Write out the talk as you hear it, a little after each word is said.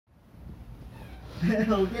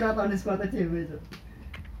Oke ratone squad dhewe cuk.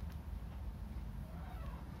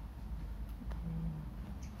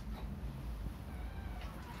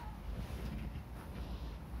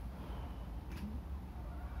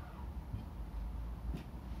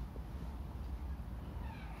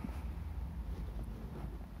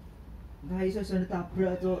 Nah iso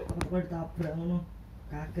ditabrak cuk, teko ditabrak ngono.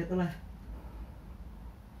 Kaget lah.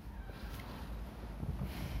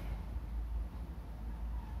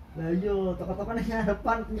 Lah iya, toko-toko ning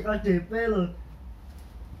ngarepan nyekel DP lho.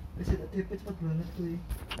 Wis DP cepet banget kuwi.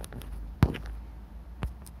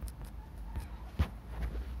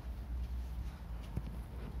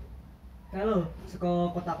 Kalau saka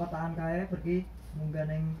kota-kotaan kae pergi munggah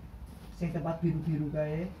ning sing tempat biru-biru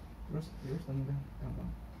kae, terus terus munggah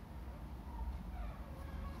gampang.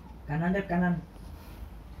 Kanan dep kanan.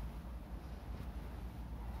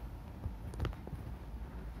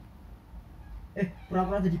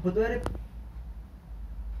 Pura-pura jadi bot wae, Rip.